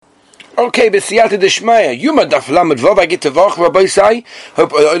Okay, b'siyata d'shmaya. Yuma daf lamed vav. I get to vach, Rabbi Sai.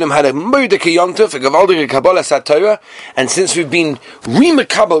 Hope Olam had a murdeke yontif, a gavaldige Kabbalah sat Torah. And since we've been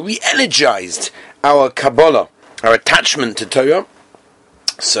re-energized our Kabbalah, our attachment to Torah,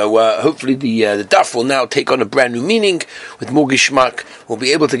 so hopefully the daf will now take on a brand new meaning with more gishmak. We'll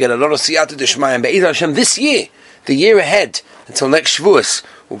be able to get a lot of siyata d'shmaya. And Be'ez Hashem this year, the year ahead, until next Shavuos,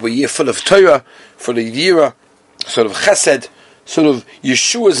 will be a year full of Torah, full of Yira, sort of Chesed, sort of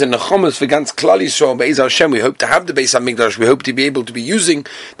Yeshua's and Nechomas for Gans Klal Yisrael. Be'ez Hashem, we hope to have the Beis HaMikdash. We hope to be able to be using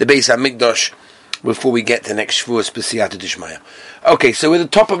the Beis HaMikdash before we get to next Shavuos b'siyata d'shmaya. Okay, so we're at the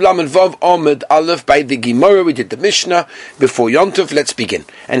top of Lamed Vav Amud Aleph by the Gemara. We did the Mishnah before Yontov. Let's begin.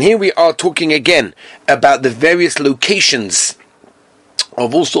 And here we are talking again about the various locations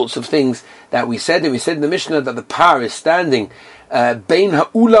of all sorts of things that we said. And we said in the Mishnah that the par is standing Bein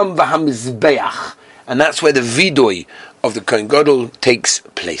Ha'ulam V'Hamizbeach, and that's where the Vidoi of the Kohen Gadol takes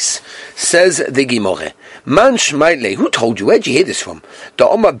place. Says the Gemara, Man Shmaitle, who told you? Where'd you hear this from? Da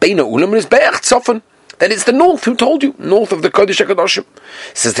Oma Bein Ha'ulam V'Hamizbeach Tzofan. That it's the north. Who told you? North of the Kodesh HaKadoshim.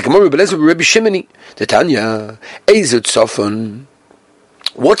 Says the Gemara, Rabbi Shimoni, the Tanya, Ezut Tzofan.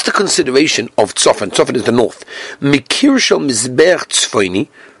 What's the consideration of Tzofan? Tzofan is the north. Mikir shel Mizbeach Tzfoini,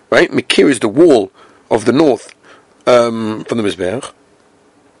 right? Mikir is the wall of the north from the Mizbeach.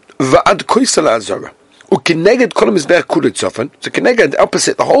 Va'ad Koisel Azara. Ukineged kol Mizbeach Kulit Tzofan. So Kineged,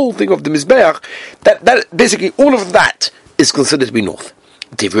 opposite the whole thing of the Mizbeach, that basically all of that is considered to be north.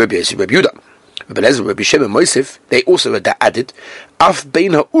 Div Rabbi Yossi Rabbi Yehuda. Rabbi Lezer, Rabbi Shem and Mosif, they also added Af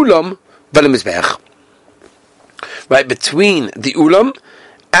Bein Ha'ulam V'Lemizbeach. Right, between the Ulam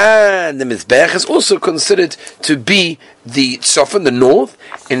and the Mizbeach is also considered to be the Tzofan, the north,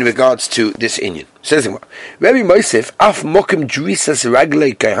 in regards to this Inyan. Says Rabbi Mosif, Af Mokim Drisas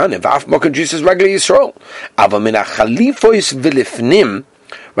Raglei Kehanim, Af Mokim Drisas Raglei Yisrael. Ava Min HaChalifois V'Lifnim,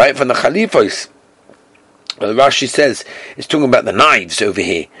 right, from the Chalifos. Rashi says, it's talking about the knives over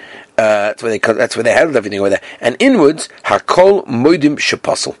here. That's where they held everything over there. And inwards, Hakol Modim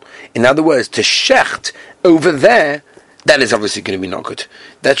Shaposel. In other words, to shecht over there, that is obviously going to be not good.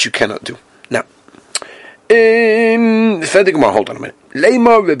 That you cannot do. Now, hold on a minute.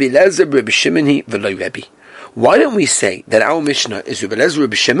 Leima Rabbi Lezer Rabbi Shimon v'lo Rabbi. Why don't we say that our Mishnah is Rabbi Lezer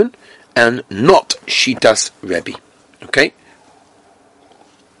Rabbi Shimon and not Shitas Rabbi? Okay?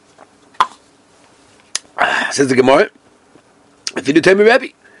 Says the Gemara, if you do tell me Rabbi,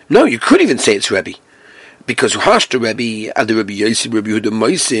 no, you could even say it's Rebbe, because Hashta Rebbe, Ad Rebbe Yosef, Rebbe Yehuda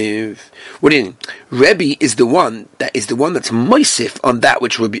Moisif. What do you mean? Rebbe is the one that's Moisif on that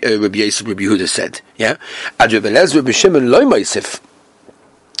which Rebbe Yosef, Rebbe Yehuda said. Yeah, Ad Rebbe Lezer, Rebbe Shimon Lo Moisif.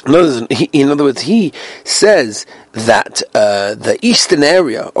 In other words, he says that the eastern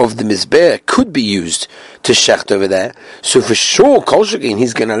area of the Mizbeach could be used to shecht over there. So for sure, Kol Shekin,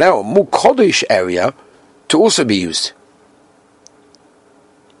 he's going to allow a more Kodesh area to also be used.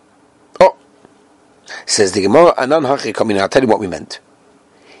 Says the Gemara, Anan Hachi coming. I'll tell you what we meant.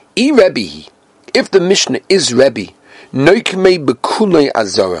 Rebbe, if the Mishnah is Rebbe, Noikmei Bekulei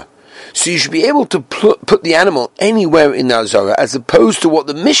Azara. So you should be able to put the animal anywhere in the Azara, as opposed to what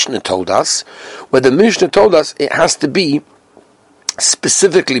the Mishnah told us, where the Mishnah told us it has to be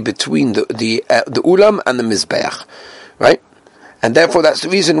specifically between the Ulam and the Mizbeach, right? And therefore that's the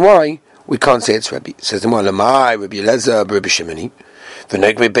reason why we can't say it's Rebbe. Says the Gemara, Lamai, Rabbi Elazar, Rabbi Shimoni.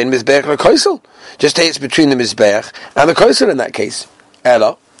 Just say it's between the Mizbeach and the Koisel in that case.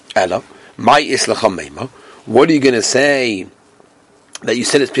 Ella, my islacham meima. What are you going to say that you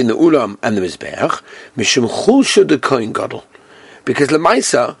said it's between the Ulam and the Mizbeach? Mishum chulsha de Kohen Gadol. Because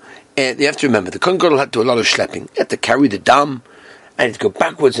Lamaisa, you have to remember, the Kohen Gadol had to do a lot of schlepping. He had to carry the dam, and he had to go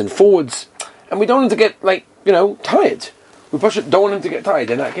backwards and forwards. And we don't want him to get, tired. We don't want him to get tired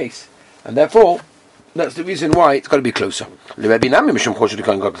in that case. And therefore, that's the reason why it's got to be closer. Says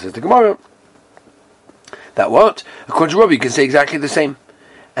the Gemara. That what? According to Rabbi, you can say exactly the same.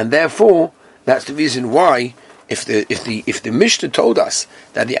 And therefore, that's the reason why, if the Mishnah told us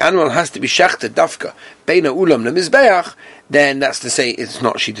that the animal has to be shachted dafka beina ulam lemizbeach, then that's to say it's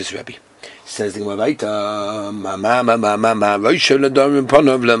not Shitas Rabbi. Says the Gemara,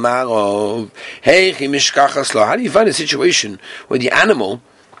 how do you find a situation where the animal,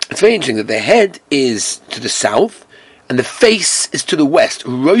 it's very interesting that the head is to the south and the face is to the west.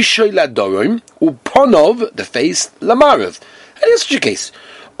 Roshoi ladorim uponov, the face lamarav. And that's such a case.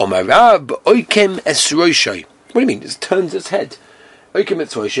 Omarab oikem es roshoi. What do you mean? It turns its head. Oikem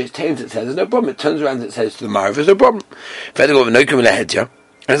es roshoi. It turns its head. There's no problem. It turns around its head to the marav. There's no problem.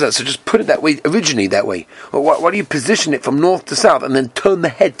 So just put it that way. Originally that way. Well, why do you position it from north to south and then turn the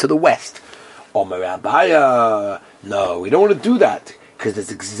head to the west? Omarabaya. No, we don't want to do that. because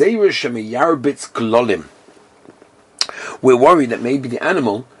there's Gzeira Shemiyarbitz Glolim. We're worried that maybe the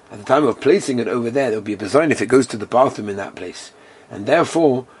animal, at the time of placing it over there will be a design if it goes to the bathroom in that place. And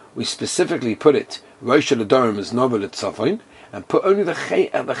therefore, we specifically put it, Rosh Hadarim is Novel at Safin, and put only the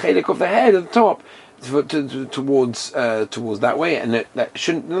chelik of the head at the top towards that way. And that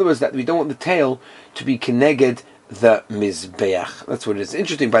shouldn't, in other words, that we don't want the tail to be connected the Mizbeach. That's what it is.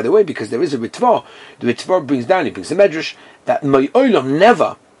 Interesting, by the way, because there is a Ritva. The Ritva brings the Medrash, that Ma'olam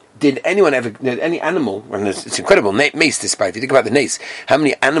never did any animal, and it's incredible, mace despite, if you think about the nace, how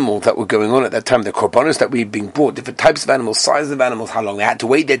many animals that were going on at that time, the korbanos that were being brought, different types of animals, sizes of animals, how long they had to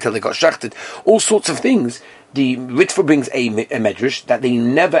wait there till they got shachted, all sorts of things. The Ritva brings a medrash that they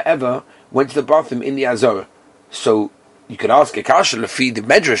never ever went to the bathroom in the Azorah. So you could ask a kasha to feed the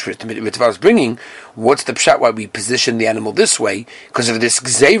medrash Ritva is bringing, what's the pshat why we position the animal this way? Because of this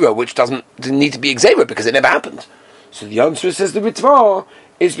gzeira, which didn't need to be gzeira because it never happened. So the answer says the Ritva,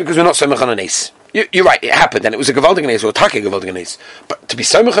 is because we're not somech on an ace. You're right, it happened, and it was a gevaldigen ace, or a take gevaldigen ace. But to be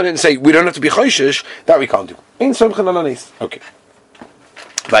somech on it and say, we don't have to be choishish, that we can't do. Ain't somech on an ace. Okay.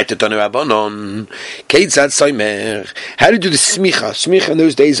 Weiter Tanu Rabbanon. Keitzad Soimer. How to do the smicha? Smicha in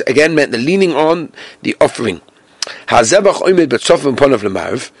those days, again, meant the leaning on the offering. Hazebach oimed betzofim ponav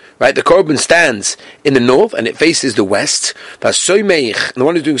lemarv. Right, the korban stands in the north and it faces the west. Vasoimeich, the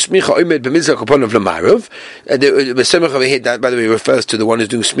one who's doing smicha oimed b'mizrach ponav lemarv. The smicha over here, that by the way refers to the one who's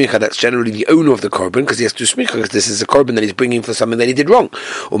doing smicha. That's generally the owner of the korban because he has to do smicha because this is a korban that he's bringing for something that he did wrong.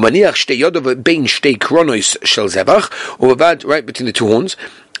 Umaniach shtei yodov bein shtei kronos shel zebach. Uvad, right between the two horns.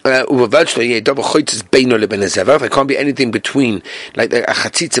 There can't be anything between, like a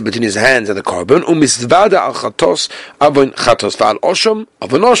chatzitza between his hands and the korban. Umisvada al chatos avon chatos v'al osham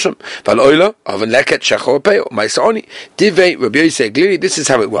avon osham v'al oila avon leket shachor pei ma'isani divei Rabbi Yosef Glili. This is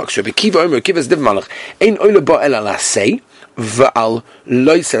how it works. Rabbi Kiva Omer Kiva's div malach ein oila ba el alasei v'al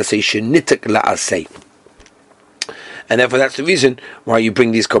loisa say shenitek laasei. And therefore that's the reason why you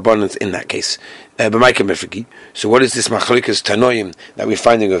bring these korbanos in that case. So what is this machalikas tanoim that we're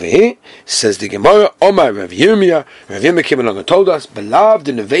finding over here? Says the Gemara, Omar Rav Yirmiyah. Rav Yirmiyah came along and told us, Belav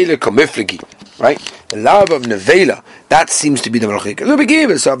de nevela komifligi. Right? The love of nevela. That seems to be the machalikas. Rabbi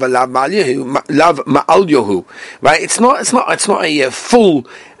Kiva said, Lav ma'al yohu. Right? It's not a full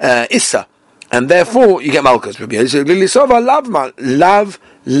issa. And therefore you get malchus. Rabbi Yosef Glili Sova lav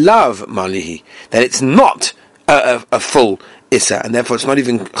malihi. That it's not a full issa, and therefore it's not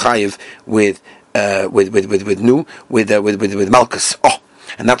even chayiv with malchus. Oh,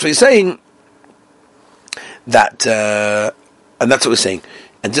 and that's what he's saying. That and that's what we're saying.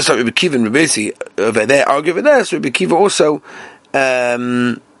 And just like Rabbi Kiva and Rabbi Yossi over there argue over there, so Rabbi Kiva also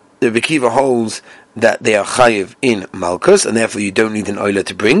Rabbi Kiva holds that they are chayiv in malchus, and therefore you don't need an oila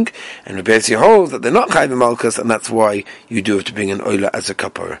to bring. And Rabbi Yossi holds that they're not chayiv in malchus, and that's why you do have to bring an oila as a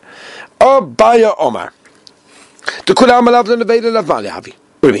kapara. Abaya Omar. What do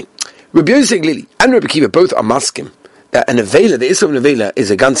you mean? Rabbi Yosef Glili and Rabbi Kiva both are maskim that an avela, the issa of an avela,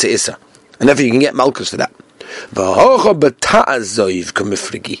 is a ganze issa, and therefore you can get malchus for that. The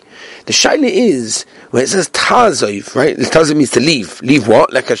shaila is when it says ta'azoiv, right? It doesn't mean to leave. Leave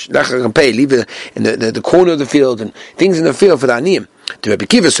what? Like a pay. Leave it in the corner of the field and things in the field for the aniyim. To Rabbi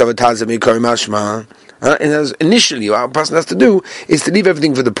Kiva so ta'azoiv mikori mashma. And as initially, what a person has to do is to leave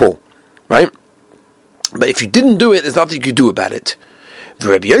everything for the poor, right? But if you didn't do it, there's nothing you could do about it. No.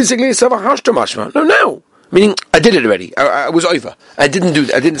 Meaning, I did it already. I was over. I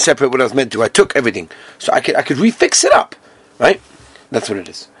didn't separate what I was meant to. I took everything. So I could refix it up. Right? That's what it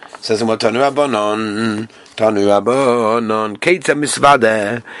is. It says in what Tanu Rabbanon, Keitza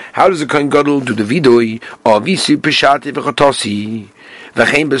Misvade. How does a Kohen Gadol do the vidui of Visi Peshati V'chotosi?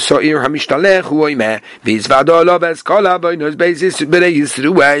 וכן בסועיר המשתלך הוא אימה ויזוודו לו באסכולה בוינוס בייסיס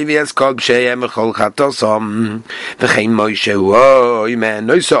ברייסרואי ויסכול בשם וכל חתוסם וכן מוישה הוא אימה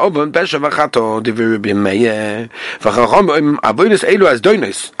נויסה אובן פשע וחתו דבר במאיה וחכם אבוינוס אלו as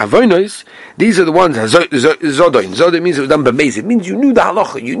doinus. Avoinus, these are the ones zodoin. Zodoin means it was done b'meiz. It means you knew the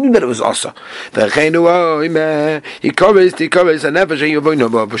halacha, you knew that it was asa. וכן הוא אימה hikores הנפש אין יבוינו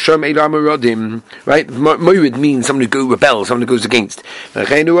בו ושום אלו המרודים. Right? Moed means someone who rebels, someone who goes against.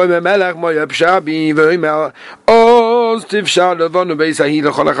 וכן הוא מלך מויה פשבי ואומר עוז תפשע לבונו בישהי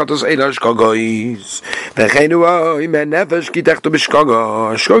לכל החתוס אלא שכוגויס וכן הוא עם הנפש כי תחתו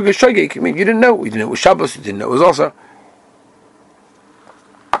בשכוגו שכוגו שוגג. I mean, you didn't know it was Shabbos, you didn't know it was also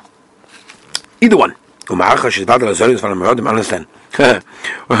either one. Understand?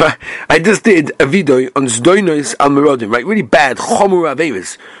 I just did a video on Zdoinos al Merodim, right? Really bad Chomur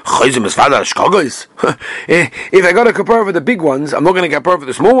Averis. If I got a kapara for the big ones, I'm not going to kapara for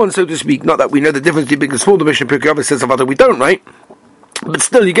the small ones, so to speak. Not that we know the difference between big and small. The Mishnah Pirkei Avos says about that we don't, right? But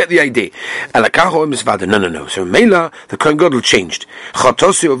still, you get the idea. No. So Mela, the Kohen Gadol changed.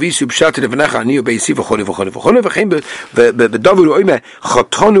 Chatosi ovisu b'shati levnecha aniu beisi v'chole v'chole v'chole v'chein b'davu oime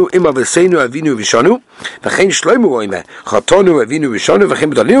chatonu ima v'seinu avinu v'shanu v'chein shloimu oime chatonu avinu v'shanu v'chein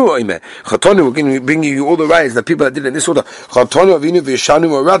b'dalinu oime chatonu. We're going to bring you all the rights that people that did in this order. Chatonu avinu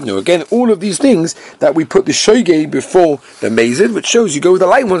v'shanu oradnu. Again, all of these things that we put the shoygei before the mazid, which shows you go with the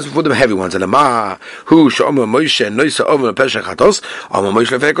light ones before the heavy ones. And Lama hu sh'omer Moshe noisa omer pesach chatos. When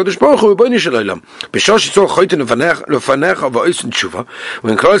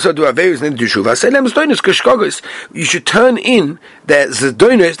Christ said, "Do averis and do tshuva," say them stoinus kashkogos. You should turn in their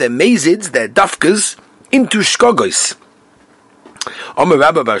zedonos, their mazids, their dafkas into shkogos. Omer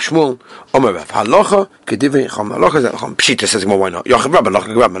Rabba Bar Shmuel, Omer Rav Halacha Kedivri Chom Halacha. Pshita says, "Well, why not?" Yochav Rabba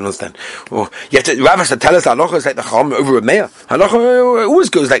Halacha Rabba. Understand? Well, you have to. Rav has to tell us Halacha is like the Chom over a Meir. Halacha always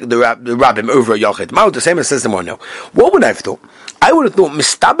goes like the Rabbim over a Yochid. Mao the same as says the one. No, what would I have thought? I would have thought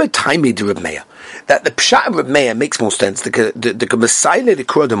Mistaber Taimi to Reb Meir, that the Pshat of Reb Meir makes more sense. The Messiah, the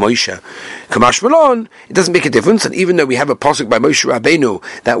Kura de Moshe, Kamash Malon, it doesn't make a difference. And even though we have a pasuk by Moshe Rabbeinu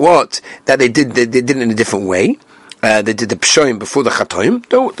that they did it in a different way. They did the pshoim before the chatoim.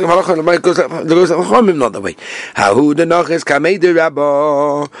 Don't the malachim goes like not the way. Hahu the naches kamei the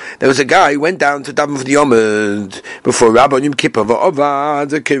rabba. There was a guy who went down to daven for the Yomud before Rabba Yom Kippur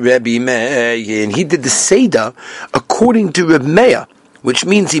v'ovad keRebbi Meir, and he did the seder according to Reb Meir, which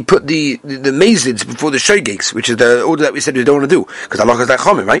means he put the mazids before the shoygeiks, which is the order that we said we don't want to do, because Allah is like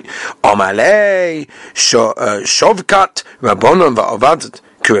chomim, right? Amalei shovkat rabbonon va'ovad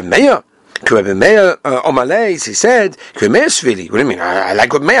keReb Meir. Rebbe Meir Omalei, he said, Rebbe Meir Svili. What do you mean? I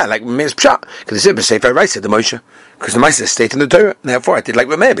like Rebbe Meir, I like Rebbe Meir's pshat. Because he said, but Sefer Rice said the Moshe. Because the Moshe state in the Torah. Therefore, I did like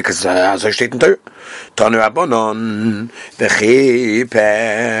Rebbe Meir, because I was state in the Torah. Tanu Rabbanon,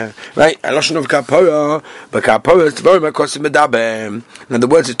 V'chiper. Right? Eloshen of Kapora, but Kapora is very much costing Medaber. In other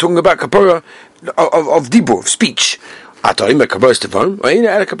words, it's talking about Kapora of Dibur, of speech. Atoim kaporos tevom, or any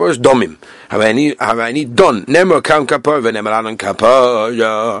other kaporos domim. Have any done? Nemo kam kapor v'nemalanon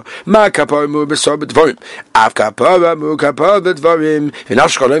kapor. Ma kapor mu besor b'dvorim. Av kapor mu kapor b'dvorim.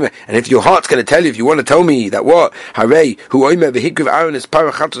 And if your heart's going to tell you, if you want to tell me that what Harei who oime v'hikriv Aaron is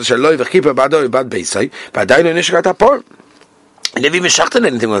parachatos shaloi v'chipa b'adoi b'ad beisai b'adai lo nishkat apor. And if even shachtan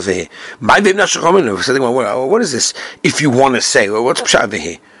anything over here, my vim nashachomenu. Something. What is this? If you want to say, well, what's pshat over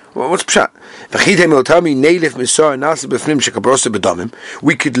here? Well, what's pshat?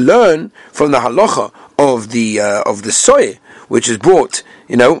 We could learn from the halacha of the soy, which is brought,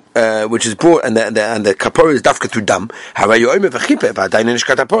 and the kapor is dafka through dam.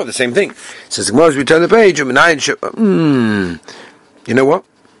 The same thing. Says the Gemara as we turn the page. You know what?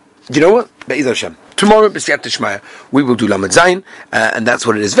 Be'ez Hashem. Tomorrow, B'siyat Tishmaya, we will do Lamed Zayin, and that's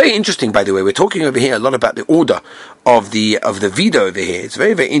what it is. Very interesting, by the way. We're talking over here a lot about the order of the Vida over here. It's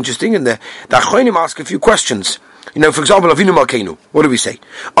very, very interesting, and the Achronim ask a few questions. For example, Avinu Malkeinu. What do we say?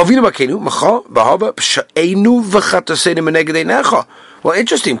 Avinu Malkeinu, Macha, Bahava, Psha'enu v'chataseinu menegedei necha. Well,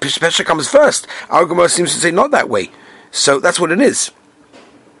 interesting. Pesha comes first. Our Gemara seems to say not that way. So that's what it is.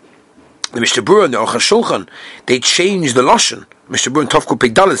 The Mishnah Berurah and the Aruch HaShulchan, they changed the Lashon. Mishnah Berurah and Tovku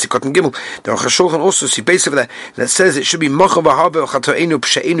Pegdalis, Sikot Gimel. The Aruch HaShulchan also see base over that says it should be Macha v'Hava Chatoenu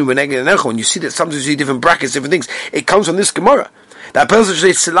Psha'enu V'Neged Necha. When you see that sometimes you see different brackets, different things, it comes from this Gemara. That person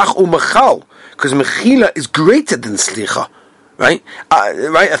should say Silach u'Machal, because Mechila is greater than Slicha, right?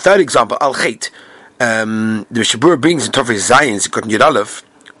 Right. A third example, Al Chet. The Mishnah Berurah brings in Tofei Zayin, Sikot Yud Aleph,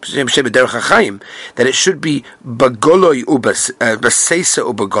 that it should be bagoloi baseisa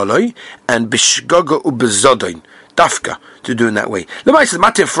ubagoloi and bishgoga ubezodoin dafka to do in that way. The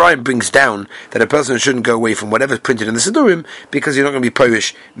Matei Ephraim brings down that a person shouldn't go away from whatever's printed in the Sidurim because you're not going to be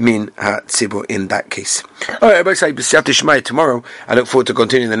Polish min ha-tzibur in that case. Alright, everybody say B'siyat Tishmaya tomorrow. I look forward to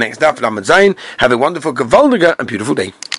continuing the next daf Lamed Zayin. Have a wonderful, gewaldiger and beautiful day.